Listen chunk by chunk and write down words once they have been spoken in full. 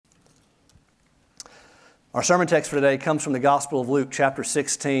Our sermon text for today comes from the Gospel of Luke, chapter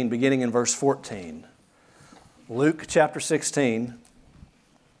 16, beginning in verse 14. Luke, chapter 16,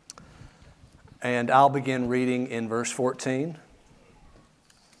 and I'll begin reading in verse 14.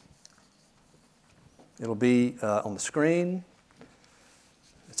 It'll be on the screen.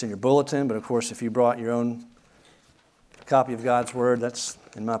 It's in your bulletin, but of course, if you brought your own copy of God's Word, that's,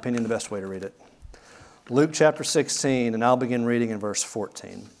 in my opinion, the best way to read it. Luke, chapter 16, and I'll begin reading in verse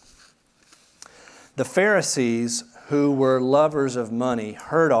 14. The Pharisees, who were lovers of money,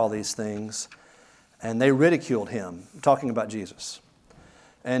 heard all these things, and they ridiculed him, talking about Jesus.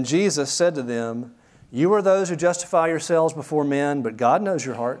 And Jesus said to them, "You are those who justify yourselves before men, but God knows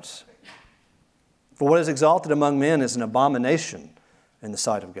your hearts. For what is exalted among men is an abomination in the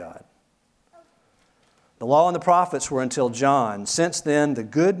sight of God. The law and the prophets were until John. Since then, the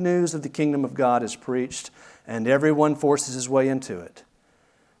good news of the kingdom of God is preached, and everyone forces his way into it.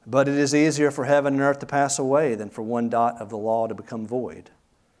 But it is easier for heaven and earth to pass away than for one dot of the law to become void.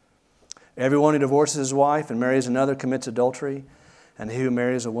 Everyone who divorces his wife and marries another commits adultery, and he who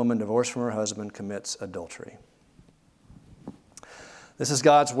marries a woman divorced from her husband commits adultery." This is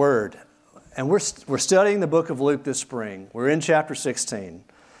God's Word. And we're studying the book of Luke this spring. We're in chapter 16.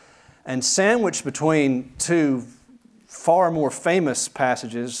 And sandwiched between two far more famous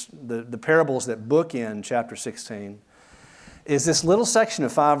passages, the parables that bookend chapter 16, is this little section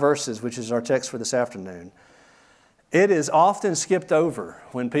of 5 verses, which is our text for this afternoon. It is often skipped over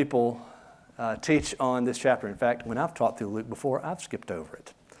when people teach on this chapter. In fact, when I've taught through Luke before, I've skipped over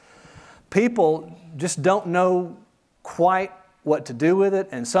it. People just don't know quite what to do with it,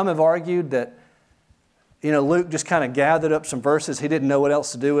 and some have argued that, Luke just kind of gathered up some verses he didn't know what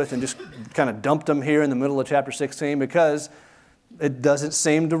else to do with and just kind of dumped them here in the middle of chapter 16 because it doesn't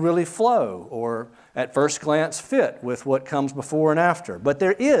seem to really flow or at first glance fit with what comes before and after. But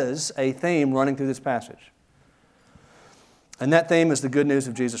there is a theme running through this passage. And that theme is the good news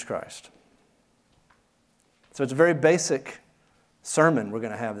of Jesus Christ. So it's a very basic sermon we're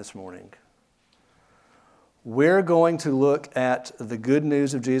going to have this morning. We're going to look at the good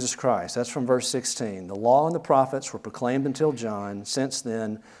news of Jesus Christ. That's from verse 16. The law and the prophets were proclaimed until John. Since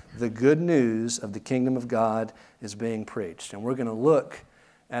then, the good news of the kingdom of God is being preached. And we're going to look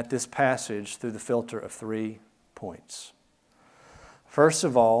at this passage through the filter of 3 points. First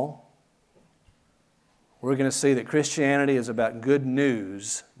of all, we're going to see that Christianity is about good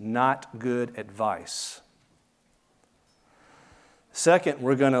news, not good advice. Second,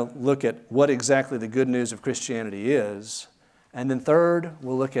 we're going to look at what exactly the good news of Christianity is. And then third,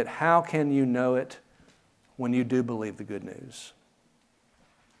 we'll look at how can you know it when you do believe the good news.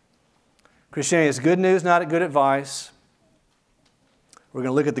 Christianity is good news, not good advice. We're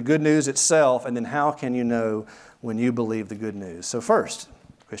going to look at the good news itself, and then how can you know when you believe the good news. So first,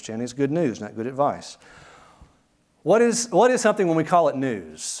 Christianity is good news, not good advice. What is something when we call it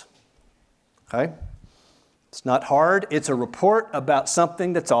news? Okay? It's not hard. It's a report about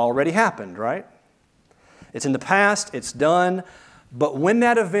something that's already happened, right? It's in the past, it's done, but when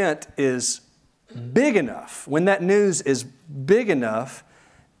that event is big enough, when that news is big enough,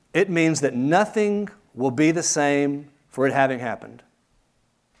 it means that nothing will be the same for it having happened.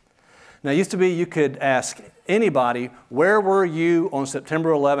 Now, it used to be you could ask anybody, where were you on September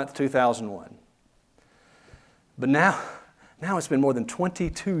 11th, 2001? But now it's been more than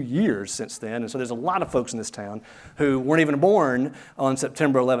 22 years since then, and so there's a lot of folks in this town who weren't even born on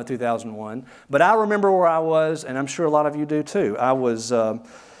September 11th, 2001. But I remember where I was, and I'm sure a lot of you do too. I was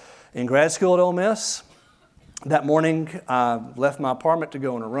in grad school at Ole Miss. That morning, I left my apartment to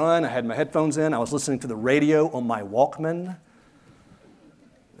go on a run. I had my headphones in. I was listening to the radio on my Walkman.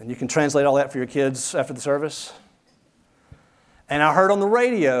 And you can translate all that for your kids after the service. And I heard on the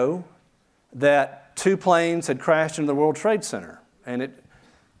radio that 2 planes had crashed into the World Trade Center. And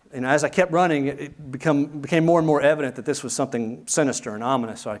as I kept running, it became more and more evident that this was something sinister and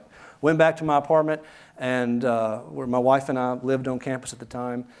ominous. So I went back to my apartment, and where my wife and I lived on campus at the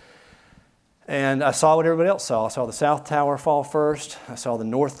time. And I saw what everybody else saw. I saw the South Tower fall first. I saw the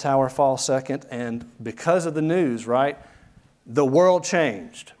North Tower fall second. And because of the news, right, the world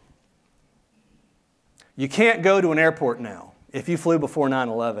changed. You can't go to an airport now if you flew before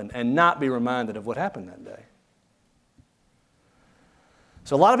 9/11 and not be reminded of what happened that day.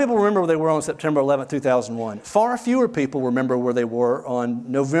 So a lot of people remember where they were on September 11th, 2001. Far fewer people remember where they were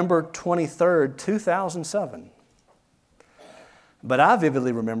on November 23rd, 2007. But I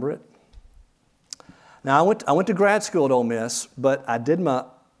vividly remember it. Now, I went to grad school at Ole Miss, but I did my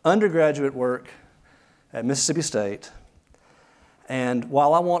undergraduate work at Mississippi State. And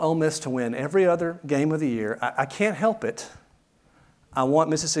while I want Ole Miss to win every other game of the year, I can't help it. I want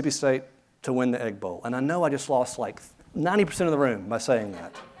Mississippi State to win the Egg Bowl. And I know I just lost like 90% of the room by saying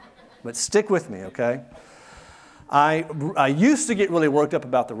that. But stick with me, okay? I used to get really worked up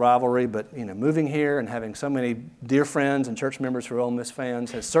about the rivalry, but moving here and having so many dear friends and church members who are Ole Miss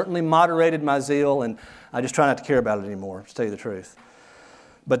fans has certainly moderated my zeal, and I just try not to care about it anymore, to tell you the truth.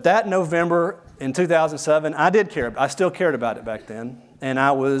 But that November in 2007, I did care. I still cared about it back then. And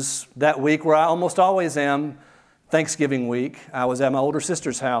I was, that week where I almost always am, Thanksgiving week, I was at my older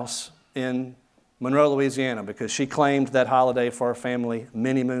sister's house in Monroe, Louisiana, because she claimed that holiday for our family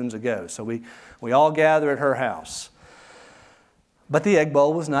many moons ago. So we all gather at her house. But the Egg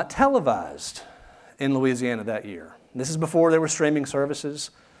Bowl was not televised in Louisiana that year. This is before there were streaming services.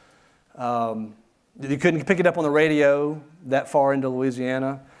 You couldn't pick it up on the radio that far into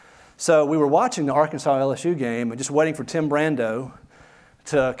Louisiana. So we were watching the Arkansas LSU game and just waiting for Tim Brando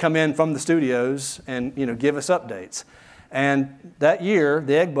to come in from the studios and give us updates. And that year,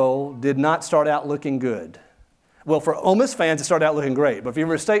 the Egg Bowl did not start out looking good. Well, for Ole Miss fans, it started out looking great. But if you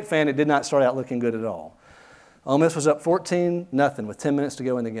were a State fan, it did not start out looking good at all. Ole Miss was up 14-0 with 10 minutes to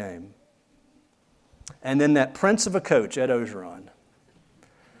go in the game. And then that prince of a coach, Ed Ogeron,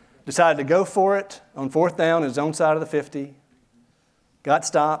 decided to go for it on fourth down in his own side of the 50, got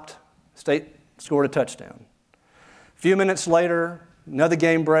stopped, State scored a touchdown. A few minutes later, another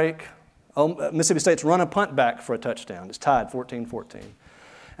game break, Mississippi State's run a punt back for a touchdown. It's tied 14-14.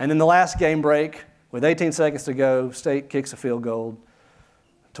 And then the last game break, with 18 seconds to go, State kicks a field goal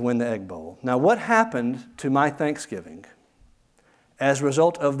to win the Egg Bowl. Now, what happened to my Thanksgiving as a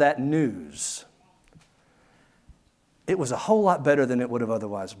result of that news? It was a whole lot better than it would have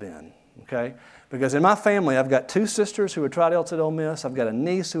otherwise been, okay? Because in my family, I've got two sisters who were tryouts at Ole Miss. I've got a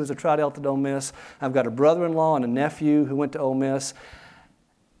niece who was a tryout at Ole Miss. I've got a brother-in-law and a nephew who went to Ole Miss.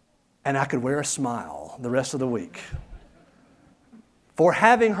 And I could wear a smile the rest of the week for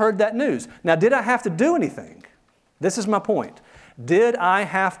having heard that news. Now, did I have to do anything? This is my point. Did I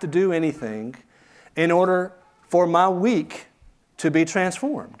have to do anything in order for my week to be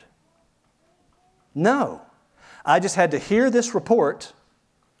transformed? No. I just had to hear this report,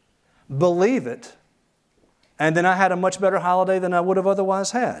 believe it, and then I had a much better holiday than I would have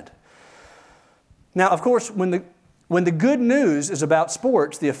otherwise had. Now, of course, when the good news is about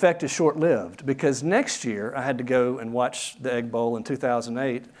sports, the effect is short-lived, because next year I had to go and watch the Egg Bowl in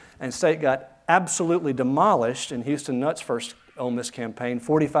 2008, and State got absolutely demolished in Houston Nutt's first Ole Miss campaign,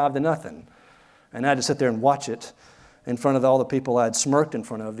 45-0. And I had to sit there and watch it in front of all the people I had smirked in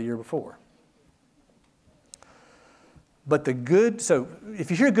front of the year before. But so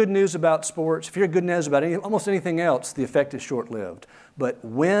if you hear good news about sports, if you hear good news about almost anything else, the effect is short-lived. But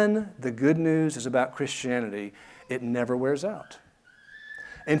when the good news is about Christianity, it never wears out.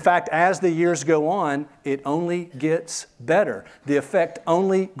 In fact, as the years go on, it only gets better. The effect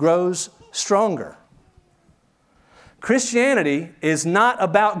only grows stronger. Christianity is not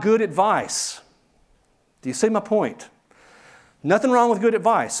about good advice. Do you see my point? Nothing wrong with good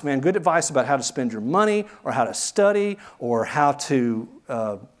advice, man. Good advice about how to spend your money or how to study or how to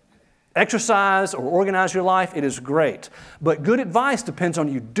exercise or organize your life. It is great. But good advice depends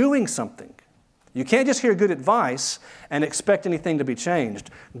on you doing something. You can't just hear good advice and expect anything to be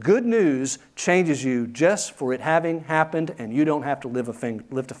changed. Good news changes you just for it having happened, and you don't have to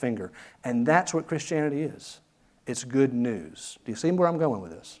lift a finger. And that's what Christianity is. It's good news. Do you see where I'm going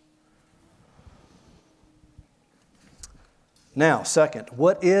with this? Now, second,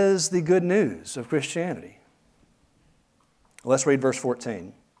 what is the good news of Christianity? Let's read verse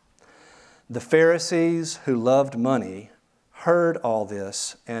 14. The Pharisees who loved money heard all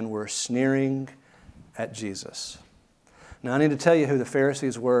this and were sneering at Jesus. Now, I need to tell you who the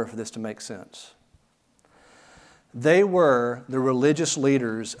Pharisees were for this to make sense. They were the religious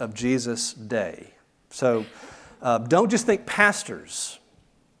leaders of Jesus' day. So don't just think pastors,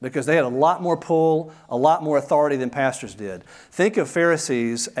 because they had a lot more pull, a lot more authority than pastors did. Think of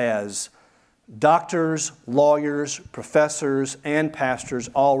Pharisees as doctors, lawyers, professors, and pastors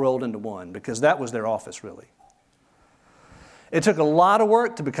all rolled into one, because that was their office, really. It took a lot of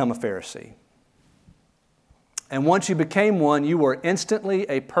work to become a Pharisee. And once you became one, you were instantly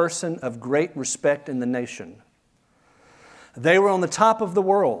a person of great respect in the nation. They were on the top of the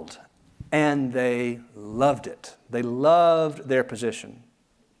world, and they loved it. They loved their position.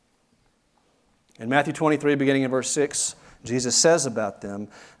 In Matthew 23, beginning in verse 6, Jesus says about them,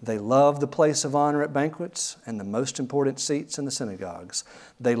 they love the place of honor at banquets and the most important seats in the synagogues.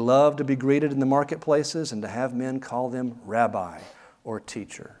 They love to be greeted in the marketplaces and to have men call them rabbi or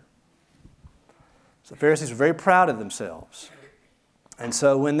teacher. So the Pharisees were very proud of themselves. And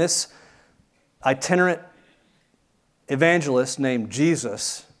so when this itinerant evangelist named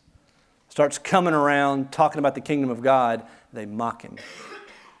Jesus starts coming around talking about the kingdom of God, they mock him.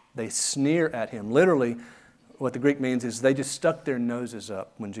 They sneer at him. Literally, what the Greek means is they just stuck their noses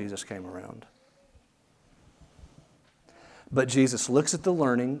up when Jesus came around. But Jesus looks at the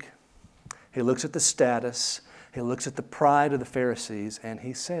learning, he looks at the status, he looks at the pride of the Pharisees, and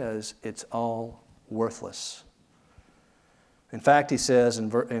he says it's all worthless. In fact, he says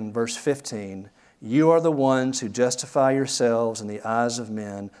in verse 15, you are the ones who justify yourselves in the eyes of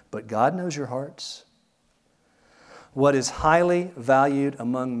men, but God knows your hearts. What is highly valued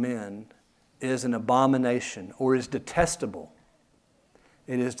among men is an abomination or is detestable.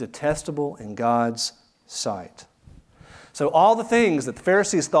 It is detestable in God's sight. So all the things that the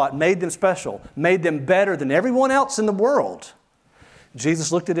Pharisees thought made them special, made them better than everyone else in the world,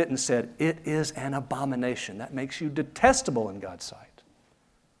 Jesus looked at it and said, it is an abomination. That makes you detestable in God's sight.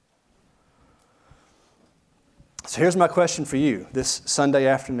 So here's my question for you this Sunday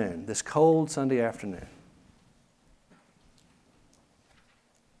afternoon, this cold Sunday afternoon.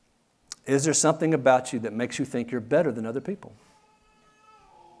 Is there something about you that makes you think you're better than other people?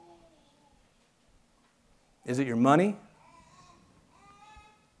 Is it your money?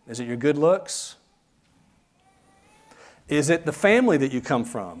 Is it your good looks? Is it the family that you come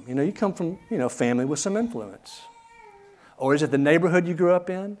from? You come from, family with some influence. Or is it the neighborhood you grew up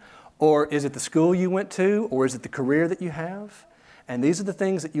in? Or is it the school you went to? Or is it the career that you have? And these are the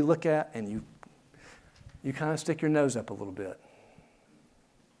things that you look at and you kind of stick your nose up a little bit.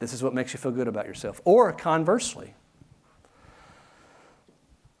 This is what makes you feel good about yourself. Or conversely,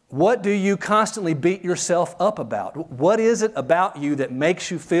 what do you constantly beat yourself up about? What is it about you that makes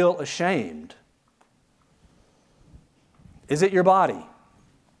you feel ashamed? Is it your body?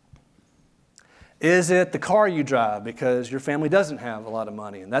 Is it the car you drive because your family doesn't have a lot of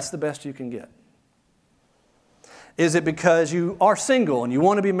money and that's the best you can get? Is it because you are single and you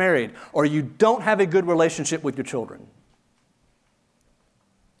want to be married or you don't have a good relationship with your children?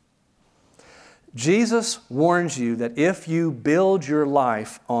 Jesus warns you that if you build your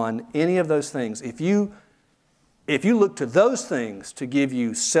life on any of those things, if you look to those things to give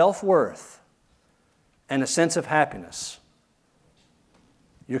you self-worth and a sense of happiness,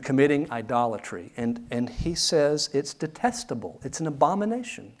 you're committing idolatry. And he says it's detestable. It's an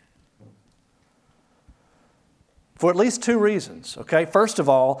abomination. For at least two reasons, okay? First of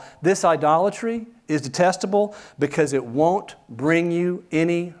all, this idolatry is detestable because it won't bring you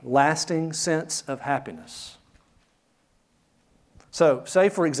any lasting sense of happiness. So, say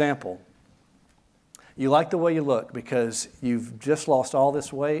for example, you like the way you look because you've just lost all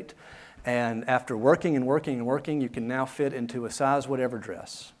this weight, and after working and working and working, you can now fit into a size whatever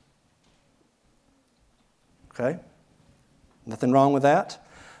dress. Okay? Nothing wrong with that.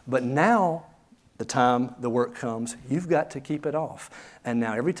 But now, the time the work comes, you've got to keep it off. And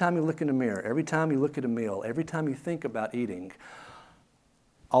now every time you look in the mirror, every time you look at a meal, every time you think about eating,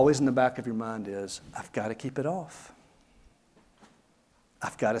 always in the back of your mind is, I've got to keep it off.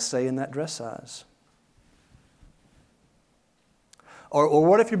 I've got to stay in that dress size. Or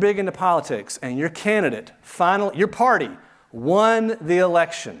what if you're big into politics and your candidate, your party, won the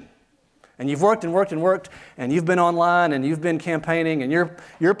election? And you've worked and worked and worked, and you've been online and you've been campaigning, and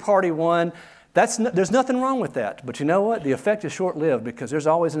your party won. There's nothing wrong with that. But you know what? The effect is short-lived because there's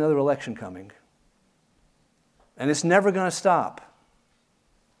always another election coming. And it's never going to stop.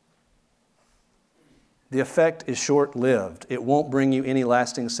 The effect is short-lived. It won't bring you any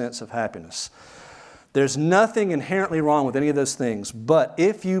lasting sense of happiness. There's nothing inherently wrong with any of those things, but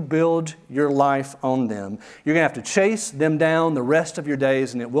if you build your life on them, you're going to have to chase them down the rest of your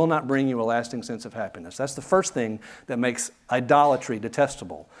days, and it will not bring you a lasting sense of happiness. That's the first thing that makes idolatry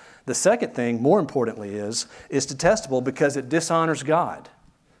detestable. The second thing, more importantly, is detestable because it dishonors God.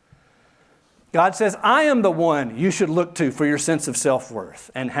 God says, I am the one you should look to for your sense of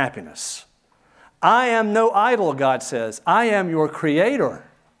self-worth and happiness. I am no idol, God says. I am your creator.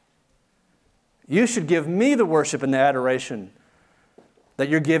 You should give me the worship and the adoration that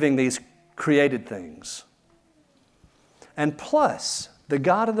you're giving these created things. And plus, the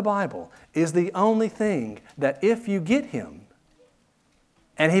God of the Bible is the only thing that if you get Him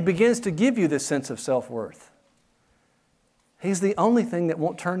and He begins to give you this sense of self-worth, He's the only thing that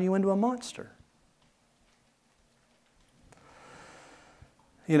won't turn you into a monster.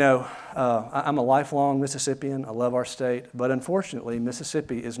 I'm a lifelong Mississippian. I love our state. But unfortunately,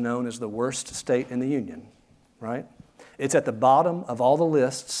 Mississippi is known as the worst state in the Union, right? It's at the bottom of all the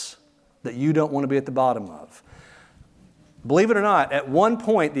lists that you don't want to be at the bottom of. Believe it or not, at one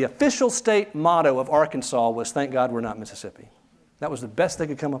point, the official state motto of Arkansas was, thank God we're not Mississippi. That was the best they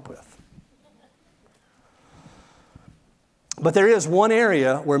could come up with. But there is one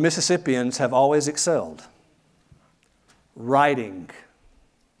area where Mississippians have always excelled. Writing.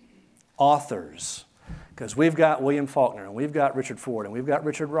 Authors. Because we've got William Faulkner, and we've got Richard Ford, and we've got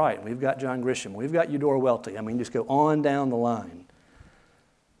Richard Wright, and we've got John Grisham, and we've got Eudora Welty. I mean, just go on down the line.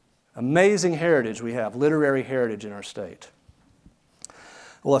 Amazing heritage we have, literary heritage in our state.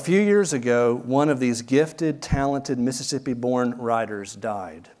 Well, a few years ago, one of these gifted, talented Mississippi-born writers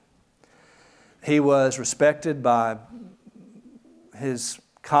died. He was respected by his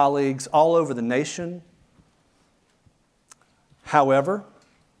colleagues all over the nation. However,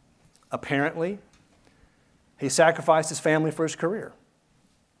 apparently, he sacrificed his family for his career.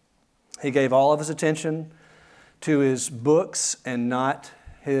 He gave all of his attention to his books and not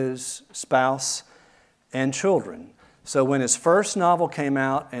his spouse and children. So when his first novel came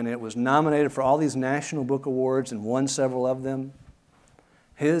out and it was nominated for all these national book awards and won several of them,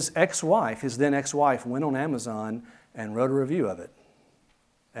 his ex-wife, his then ex-wife, went on Amazon and wrote a review of it.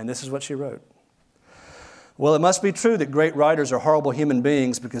 And this is what she wrote. Well, it must be true that great writers are horrible human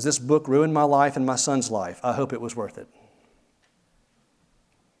beings because this book ruined my life and my son's life. I hope it was worth it.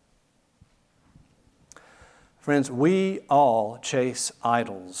 Friends, we all chase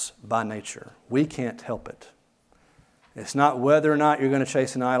idols by nature. We can't help it. It's not whether or not you're going to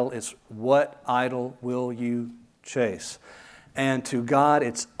chase an idol, it's what idol will you chase. And to God,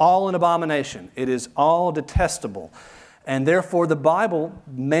 it's all an abomination. It is all detestable. And therefore, the Bible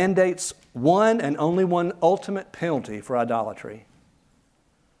mandates one and only one ultimate penalty for idolatry: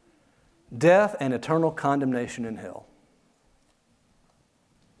 death and eternal condemnation in hell.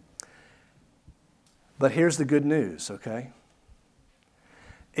 But here's the good news, okay?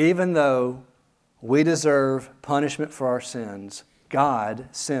 Even though we deserve punishment for our sins, God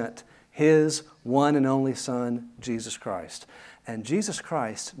sent His one and only Son, Jesus Christ. And Jesus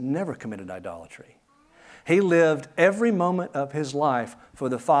Christ never committed idolatry. He lived every moment of His life for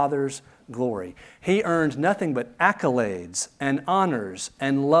the Father's glory. He earned nothing but accolades and honors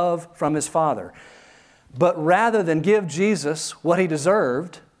and love from His Father. But rather than give Jesus what He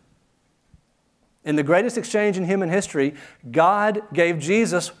deserved, in the greatest exchange in human history, God gave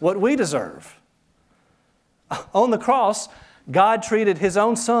Jesus what we deserve. On the cross, God treated His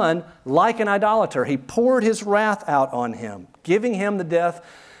own Son like an idolater. He poured His wrath out on Him, giving Him the death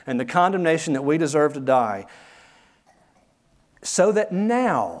and the condemnation that we deserve to die, so that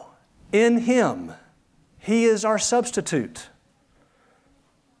now, in Him, He is our substitute.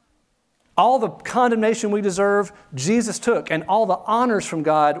 All the condemnation we deserve, Jesus took, and all the honors from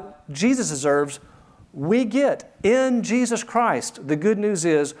God Jesus deserves, we get in Jesus Christ. The good news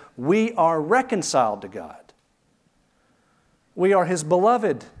is we are reconciled to God. We are His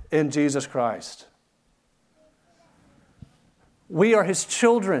beloved in Jesus Christ. We are His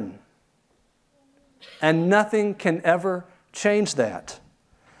children, and nothing can ever change that.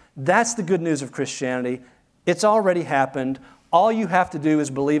 That's the good news of Christianity. It's already happened. All you have to do is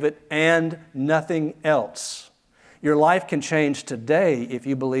believe it and nothing else. Your life can change today if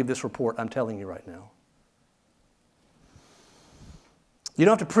you believe this report I'm telling you right now. You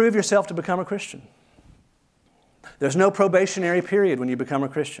don't have to prove yourself to become a Christian. There's no probationary period when you become a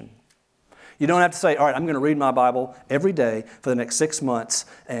Christian. You don't have to say, all right, I'm going to read my Bible every day for the next 6 months.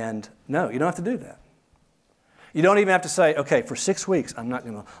 And no, you don't have to do that. You don't even have to say, okay, for 6 weeks, I'm not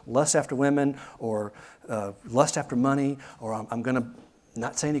going to lust after women or lust after money, or I'm going to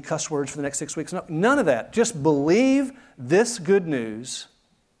not say any cuss words for the next 6 weeks. No, none of that. Just believe this good news,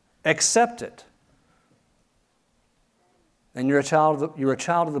 accept it, and you're a child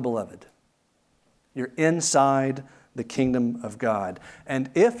of the beloved. You're inside the kingdom of God. And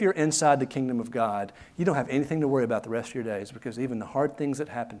if you're inside the kingdom of God, you don't have anything to worry about the rest of your days, because even the hard things that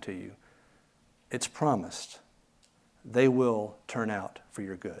happen to you, it's promised they will turn out for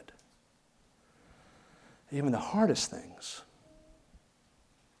your good. Even the hardest things,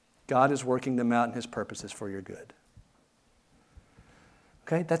 God is working them out in His purposes for your good.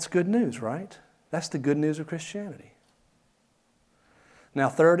 Okay, that's good news, right? That's the good news of Christianity. Now,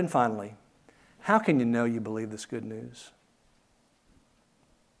 third and finally, how can you know you believe this good news?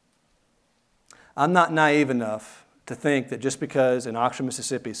 I'm not naive enough to think that just because in Oxford,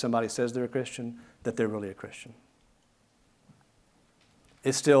 Mississippi, somebody says they're a Christian, that they're really a Christian.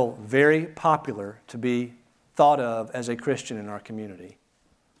 It's still very popular to be thought of as a Christian in our community.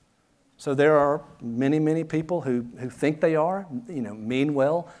 So there are many, many people who think they are, mean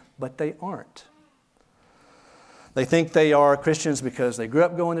well, but they aren't. They think they are Christians because they grew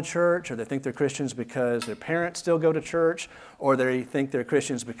up going to church, or they think they're Christians because their parents still go to church, or they think they're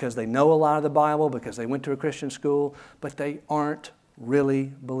Christians because they know a lot of the Bible, because they went to a Christian school, but they aren't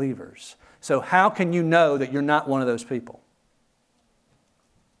really believers. So how can you know that you're not one of those people?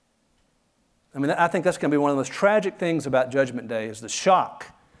 I mean, I think that's going to be one of the most tragic things about Judgment Day is the shock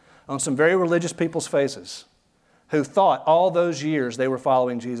on some very religious people's faces who thought all those years they were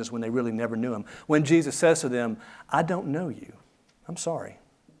following Jesus when they really never knew Him. When Jesus says to them, I don't know you. I'm sorry.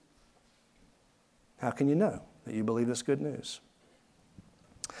 How can you know that you believe this good news?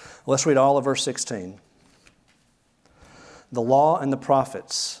 Let's read all of verse 16. The law and the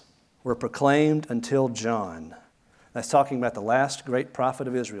prophets were proclaimed until John. That's talking about the last great prophet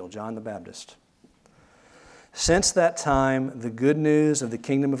of Israel, John the Baptist. Since that time, the good news of the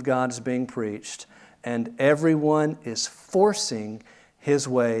kingdom of God is being preached, and everyone is forcing his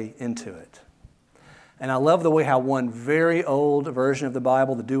way into it. And I love the way how one very old version of the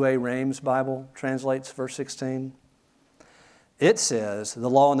Bible, the Douay-Rheims Bible, translates verse 16. It says, the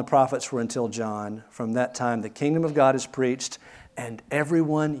law and the prophets were until John. From that time, the kingdom of God is preached, and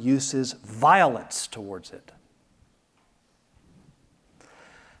everyone uses violence towards it.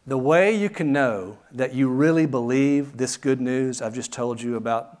 The way you can know that you really believe this good news I've just told you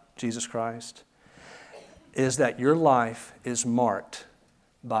about Jesus Christ is that your life is marked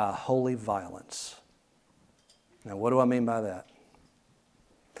by a holy violence. Now, what do I mean by that?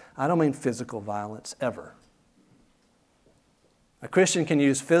 I don't mean physical violence, ever. A Christian can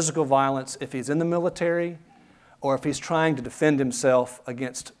use physical violence if he's in the military or if he's trying to defend himself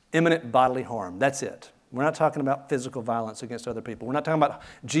against imminent bodily harm. That's it. We're not talking about physical violence against other people. We're not talking about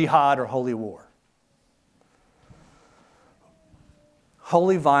jihad or holy war.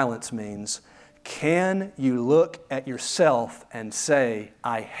 Holy violence means, can you look at yourself and say,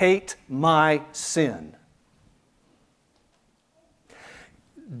 I hate my sin?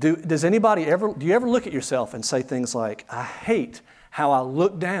 Do you ever look at yourself and say things like, I hate how I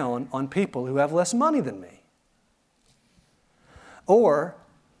look down on people who have less money than me? Or,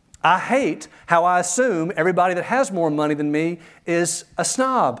 I hate how I assume everybody that has more money than me is a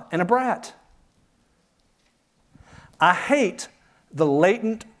snob and a brat. I hate the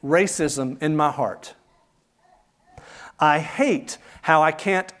latent racism in my heart. I hate how I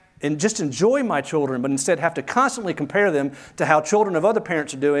can't just enjoy my children, but instead have to constantly compare them to how children of other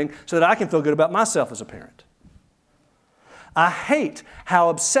parents are doing so that I can feel good about myself as a parent. I hate how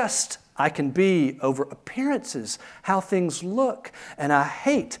obsessed I can be over appearances, how things look, and I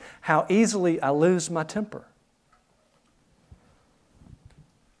hate how easily I lose my temper.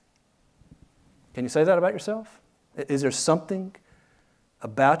 Can you say that about yourself? Is there something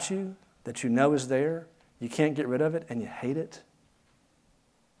about you that you know is there, you can't get rid of it, and you hate it?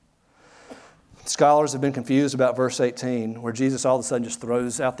 Scholars have been confused about verse 18, where Jesus all of a sudden just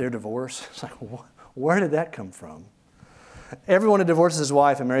throws out their divorce. It's like, where did that come from? Everyone who divorces his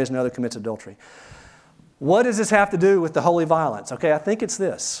wife and marries another commits adultery. What does this have to do with the holy violence? Okay, I think it's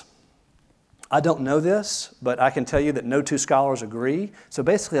this. I don't know this, but I can tell you that no two scholars agree. So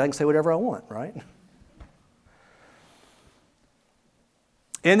basically, I can say whatever I want, right?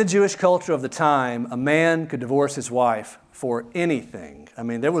 In the Jewish culture of the time, a man could divorce his wife for anything. I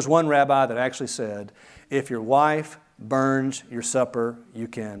mean, there was one rabbi that actually said, if your wife burns your supper, you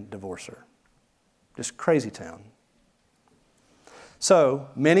can divorce her. Just crazy town. So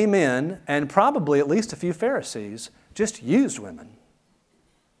many men, and probably at least a few Pharisees, just used women.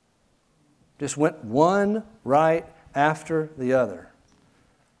 Just went one right after the other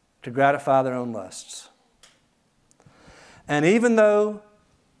to gratify their own lusts. And even though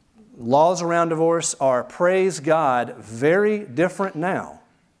laws around divorce are, praise God, very different now,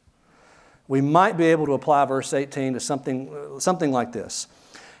 we might be able to apply verse 18 to something like this.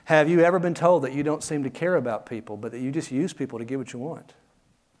 Have you ever been told that you don't seem to care about people, but that you just use people to get what you want?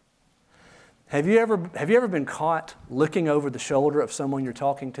 Have you ever been caught looking over the shoulder of someone you're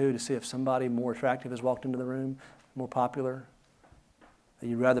talking to see if somebody more attractive has walked into the room, more popular? That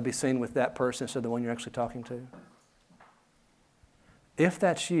you'd rather be seen with that person instead of the one you're actually talking to? If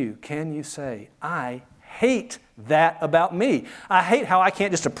that's you, can you say, I hate that about me? I hate how I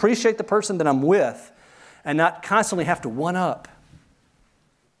can't just appreciate the person that I'm with and not constantly have to one-up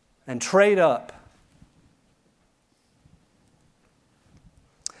and trade up.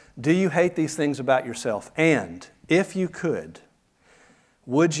 Do you hate these things about yourself? And if you could,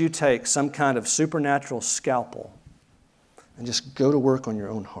 would you take some kind of supernatural scalpel and just go to work on your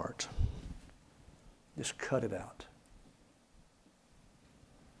own heart? Just cut it out.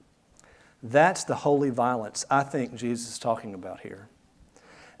 That's the holy violence I think Jesus is talking about here.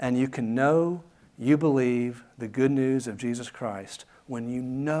 And you can know you believe the good news of Jesus Christ when you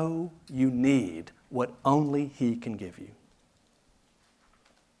know you need what only He can give you.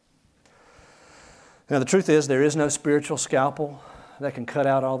 Now, the truth is, there is no spiritual scalpel that can cut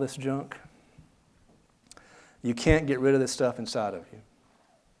out all this junk. You can't get rid of this stuff inside of you.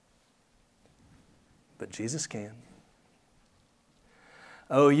 but Jesus can.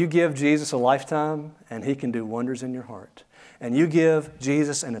 Oh, you give Jesus a lifetime, and He can do wonders in your heart. And you give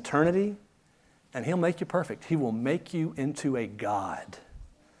Jesus an eternity, and He'll make you perfect. He will make you into a God.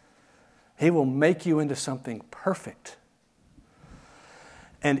 He will make you into something perfect.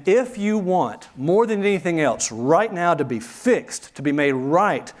 And if you want, more than anything else, right now to be fixed, to be made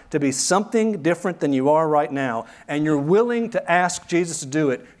right, to be something different than you are right now, and you're willing to ask Jesus to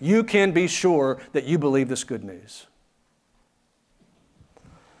do it, you can be sure that you believe this good news.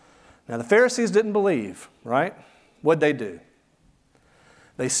 Now, the Pharisees didn't believe, right? What'd they do?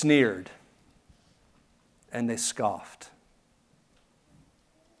 They sneered and they scoffed.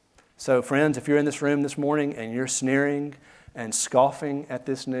 So, friends, if you're in this room this morning and you're sneering and scoffing at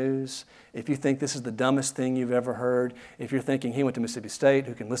this news, if you think this is the dumbest thing you've ever heard, if you're thinking he went to Mississippi State,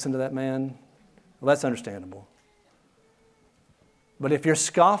 who can listen to that man, well, that's understandable. But if you're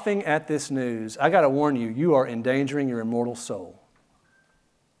scoffing at this news, I got to warn you, you are endangering your immortal soul.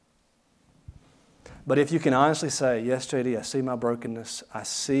 But if you can honestly say, yes, JD, I see my brokenness. I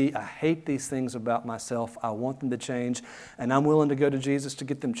hate these things about myself. I want them to change, and I'm willing to go to Jesus to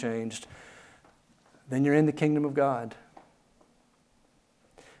get them changed, then you're in the kingdom of God.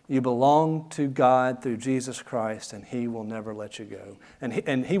 You belong to God through Jesus Christ, and He will never let you go.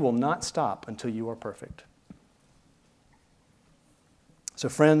 And He will not stop until you are perfect. So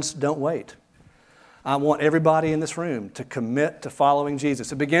friends, don't wait. I want everybody in this room to commit to following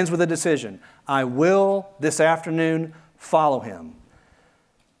Jesus. It begins with a decision. I will, this afternoon, follow Him.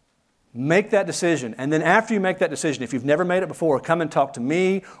 Make that decision. And then after you make that decision, if you've never made it before, come and talk to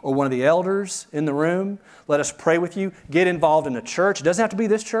me or one of the elders in the room. Let us pray with you. Get involved in a church. It doesn't have to be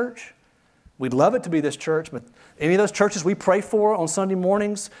this church. We'd love it to be this church, but any of those churches we pray for on Sunday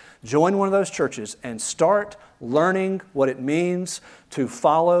mornings, join one of those churches and start learning what it means to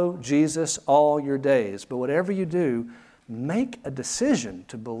follow Jesus all your days. But whatever you do, make a decision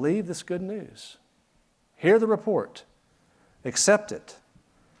to believe this good news. Hear the report. Accept it.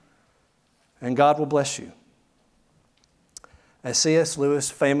 And God will bless you. As C.S. Lewis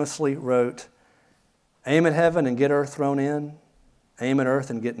famously wrote, aim at heaven and get earth thrown in. Aim at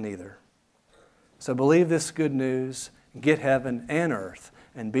earth and get neither. So believe this good news, get heaven and earth,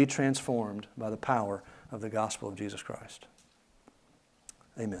 and be transformed by the power of the gospel of Jesus Christ.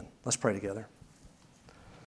 Amen. Let's pray together.